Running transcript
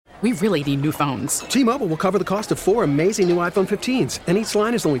We really need new phones. T-Mobile will cover the cost of 4 amazing new iPhone 15s, and each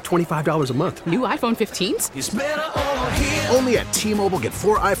line is only $25 a month. New iPhone 15s? It's better over here. Only at T-Mobile, get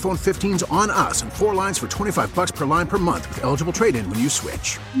 4 iPhone 15s on us and 4 lines for $25 per line per month with eligible trade-in when you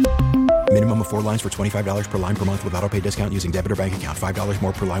switch. Minimum of 4 lines for $25 per line per month with autopay discount using debit or bank account. $5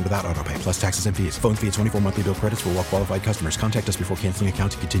 more per line without autopay, plus taxes and fees. Phone fee at 24 monthly bill credits for well-qualified customers. Contact us before canceling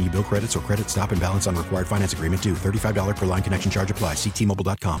account to continue bill credits or credit stop and balance on required finance agreement due. $35 per line connection charge applies. See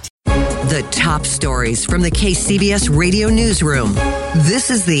T-Mobile.com. The top stories from the KCBS Radio Newsroom. This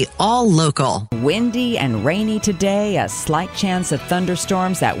is the All Local. Windy and rainy today. A slight chance of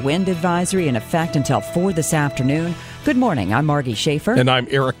thunderstorms. That wind advisory in effect until 4 this afternoon. Good morning. I'm Margie Schaefer. And I'm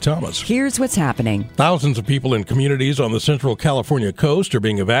Eric Thomas. Here's what's happening. Thousands of people in communities on the central California coast are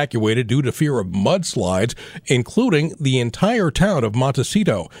being evacuated due to fear of mudslides, including the entire town of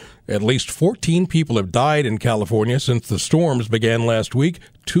Montecito. At least 14 people have died in California since the storms began last week.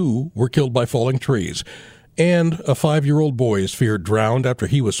 2 were killed by falling trees. And a 5-year-old boy is feared drowned after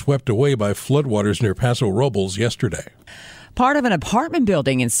he was swept away by floodwaters near Paso Robles yesterday. Part of an apartment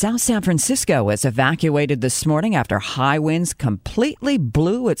building in South San Francisco was evacuated this morning after high winds completely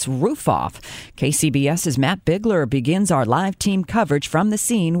blew its roof off. KCBS's Matt Bigler begins our live team coverage from the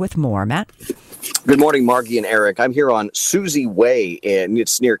scene with more. Matt? Good morning, Margie and Eric. I'm here on Susie Way, and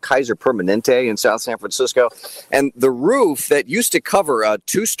it's near Kaiser Permanente in South San Francisco. And the roof that used to cover a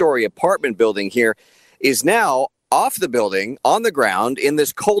 2-story apartment building here is now off the building, on the ground, in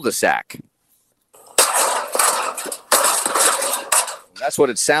this cul-de-sac. That's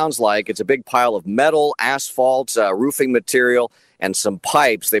what it sounds like. It's a big pile of metal, asphalt, roofing material, and some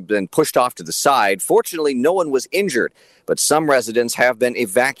pipes. They've been pushed off to the side. Fortunately, no one was injured, but some residents have been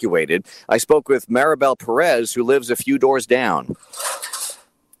evacuated. I spoke with Maribel Perez, who lives a few doors down.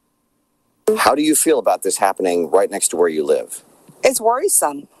 How do you feel about this happening right next to where you live? It's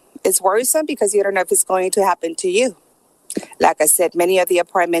worrisome. It's worrisome because you don't know if it's going to happen to you. Like I said, many of the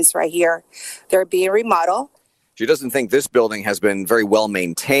apartments right here, they're being remodeled. She doesn't think this building has been very well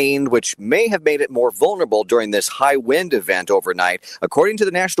maintained, which may have made it more vulnerable during this high wind event overnight. According to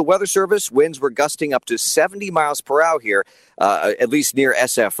the National Weather Service, winds were gusting up to 70 miles per hour here, at least near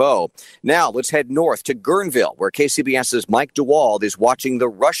SFO. Now, let's head north to Guerneville, where KCBS's Mike DeWald is watching the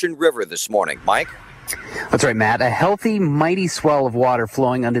Russian River this morning. Mike? That's right, Matt. A healthy, mighty swell of water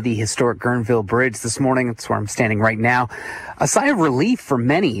flowing under the historic Guerneville Bridge this morning. That's where I'm standing right now. A sigh of relief for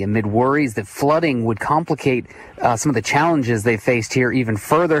many amid worries that flooding would complicate some of the challenges they faced here even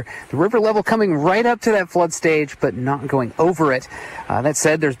further. The river level coming right up to that flood stage, but not going over it. That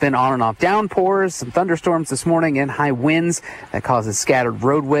said, there's been on and off downpours, some thunderstorms this morning, and high winds that causes scattered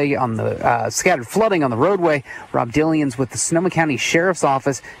flooding on the roadway. Rob Dillians with the Sonoma County Sheriff's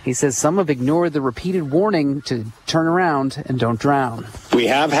Office. He says some have ignored the repeated warning to turn around and don't drown. We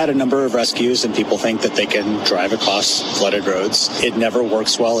have had a number of rescues, and people think that they can drive across flooded roads. It never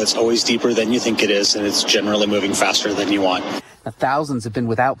works well. It's always deeper than you think it is, and it's generally moving faster than you want. Now, thousands have been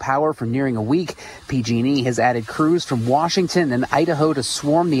without power for nearing a week. PG&E has added crews from Washington and Idaho to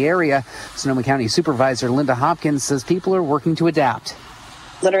swarm the area. Sonoma County Supervisor Linda Hopkins says people are working to adapt.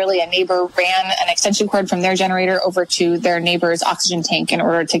 Literally, a neighbor ran an extension cord from their generator over to their neighbor's oxygen tank in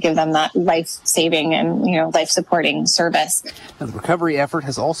order to give them that life-saving and, life-supporting service. Now, the recovery effort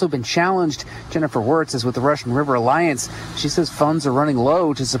has also been challenged. Jennifer Wirtz is with the Russian River Alliance. She says funds are running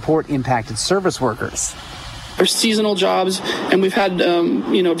low to support impacted service workers. Our seasonal jobs, and we've had,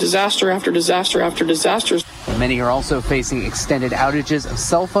 disaster after disaster after disaster. Many are also facing extended outages of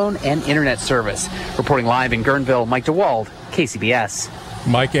cell phone and internet service. Reporting live in Guerneville, Mike DeWald, KCBS.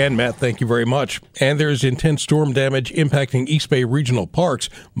 Mike and Matt, thank you very much. And there's intense storm damage impacting East Bay regional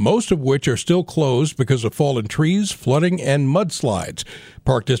parks, most of which are still closed because of fallen trees, flooding, and mudslides.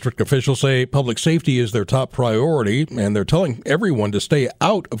 Park district officials say public safety is their top priority, and they're telling everyone to stay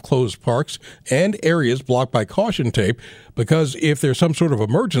out of closed parks and areas blocked by caution tape, because if there's some sort of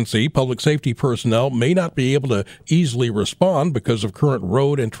emergency, public safety personnel may not be able to easily respond because of current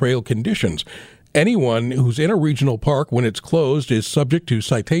road and trail conditions. Anyone who's in a regional park when it's closed is subject to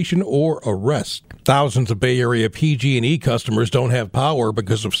citation or arrest. Thousands of Bay Area PG&E customers don't have power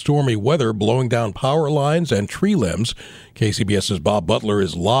because of stormy weather blowing down power lines and tree limbs. KCBS's Bob Butler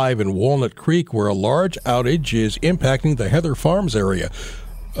is live in Walnut Creek, where a large outage is impacting the Heather Farms area.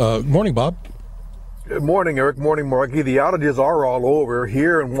 Morning, Bob. Good morning, Eric. Morning, Margie. The outages are all over.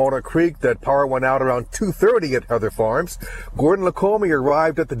 Here in Walnut Creek, that power went out around 2:30 at Heather Farms. Gordon Lacombe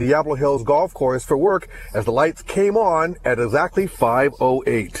arrived at the Diablo Hills Golf Course for work as the lights came on at exactly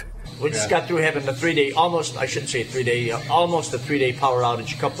 5:08. We just got through having a 3-day, almost a 3-day power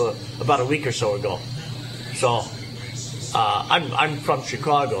outage about a week or so ago. So I'm from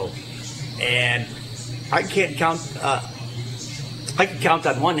Chicago, and I can count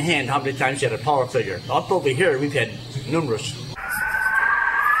on one hand how many times you had a power failure. Up over here, we've had numerous.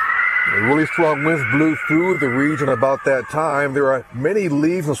 Really strong winds blew through the region about that time. There are many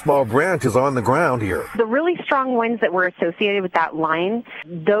leaves and small branches on the ground here. The really strong winds that were associated with that line,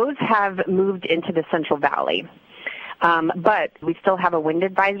 those have moved into the Central Valley. But we still have a wind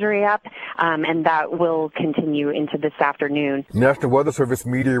advisory up, and that will continue into this afternoon. National Weather Service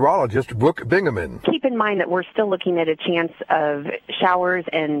meteorologist Brooke Bingaman. Keep in mind that we're still looking at a chance of showers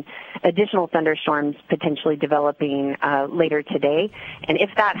and additional thunderstorms potentially developing later today. And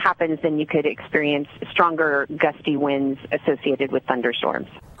if that happens, then you could experience stronger gusty winds associated with thunderstorms.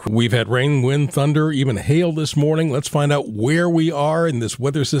 We've had rain, wind, thunder, even hail this morning. Let's find out where we are in this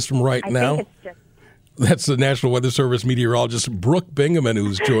weather system right now. That's the National Weather Service meteorologist Brooke Bingaman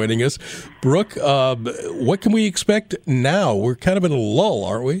who's joining us. Brooke, what can we expect now? We're kind of in a lull,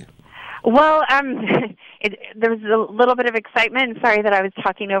 aren't we? Well, there was a little bit of excitement. Sorry that I was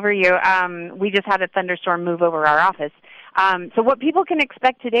talking over you. We just had a thunderstorm move over our office. So what people can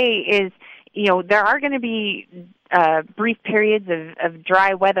expect today is, there are going to be brief periods of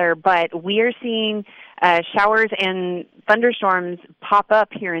dry weather, but we are seeing showers and thunderstorms pop up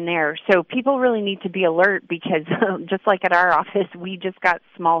here and there. So people really need to be alert because just like at our office, we just got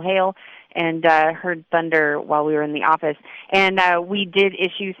small hail and heard thunder while we were in the office. And we did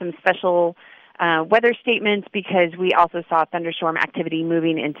issue some special weather statements because we also saw thunderstorm activity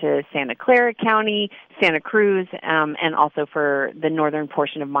moving into Santa Clara County, Santa Cruz, and also for the northern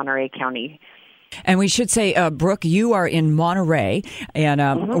portion of Monterey County. And we should say, Brooke, you are in Monterey,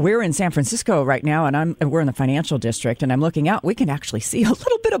 and we're in San Francisco right now, and we're in the financial district, and I'm looking out. We can actually see a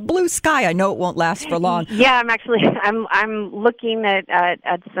little bit of blue sky. I know it won't last for long. Yeah, I'm looking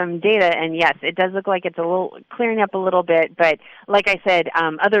at some data, and yes, it does look like it's a little clearing up a little bit. But like I said,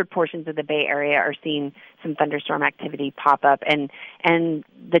 other portions of the Bay Area are seeing some thunderstorm activity pop up, and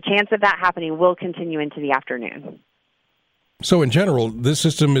the chance of that happening will continue into the afternoon. So in general, this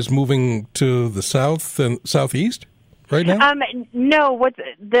system is moving to the south and southeast right now? No, what's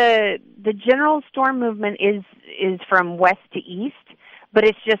the general storm movement is from west to east, but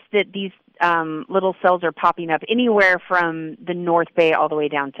it's just that these little cells are popping up anywhere from the North Bay all the way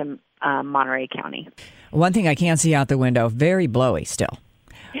down to Monterey County. One thing I can see out the window, very blowy still.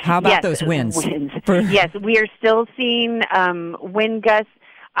 How about those winds? Yes, we are still seeing wind gusts.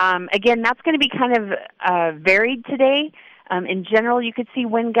 Again, that's going to be kind of varied today. In general, you could see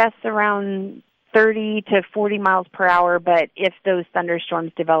wind gusts around 30 to 40 miles per hour, but if those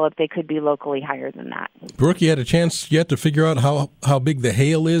thunderstorms develop, they could be locally higher than that. Brooke, you had a chance yet to figure out how big the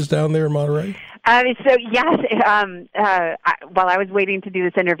hail is down there in Monterey? So, yes, while I was waiting to do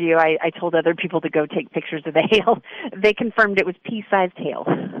this interview, I told other people to go take pictures of the hail. They confirmed it was pea-sized hail.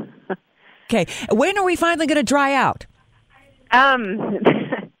 Okay. When are we finally going to dry out?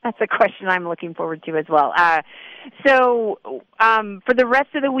 That's a question I'm looking forward to as well. So for the rest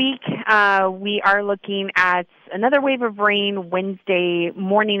of the week, we are looking at another wave of rain Wednesday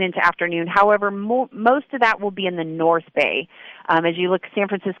morning into afternoon. However, most of that will be in the North Bay. As you look San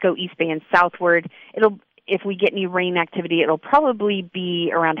Francisco, East Bay, and southward, if we get any rain activity, it'll probably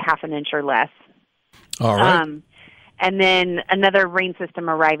be around half an inch or less. All right. And then another rain system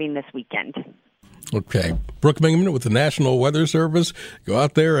arriving this weekend. Okay. Brooke Bingaman with the National Weather Service. Go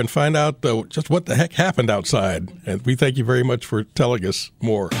out there and find out just what the heck happened outside. And we thank you very much for telling us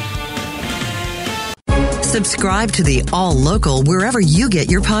more. Subscribe to the All Local wherever you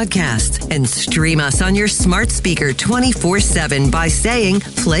get your podcasts. And stream us on your smart speaker 24/7 by saying,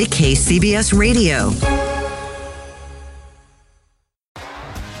 play KCBS Radio.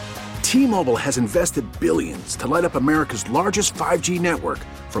 T-Mobile has invested billions to light up America's largest 5G network,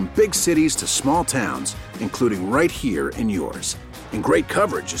 from big cities to small towns, including right here in yours. And great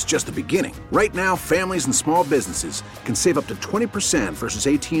coverage is just the beginning. Right now, families and small businesses can save up to 20% versus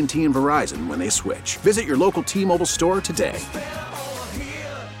AT&T and Verizon when they switch. Visit your local T-Mobile store today.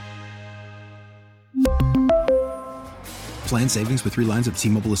 Plan savings with 3 lines of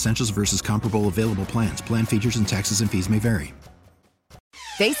T-Mobile Essentials versus comparable available plans. Plan features and taxes and fees may vary.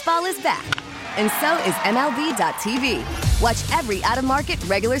 Baseball is back, and so is MLB.tv. Watch every out-of-market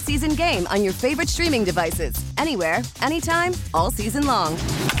regular season game on your favorite streaming devices, anywhere, anytime, all season long.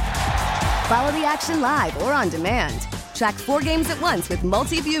 Follow the action live or on demand. Track 4 games at once with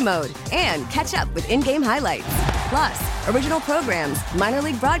multi-view mode and catch up with in-game highlights. Plus, original programs, minor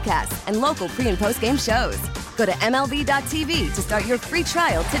league broadcasts, and local pre- and post-game shows. Go to MLB.tv to start your free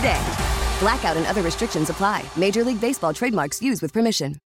trial today. Blackout and other restrictions apply. Major League Baseball trademarks used with permission.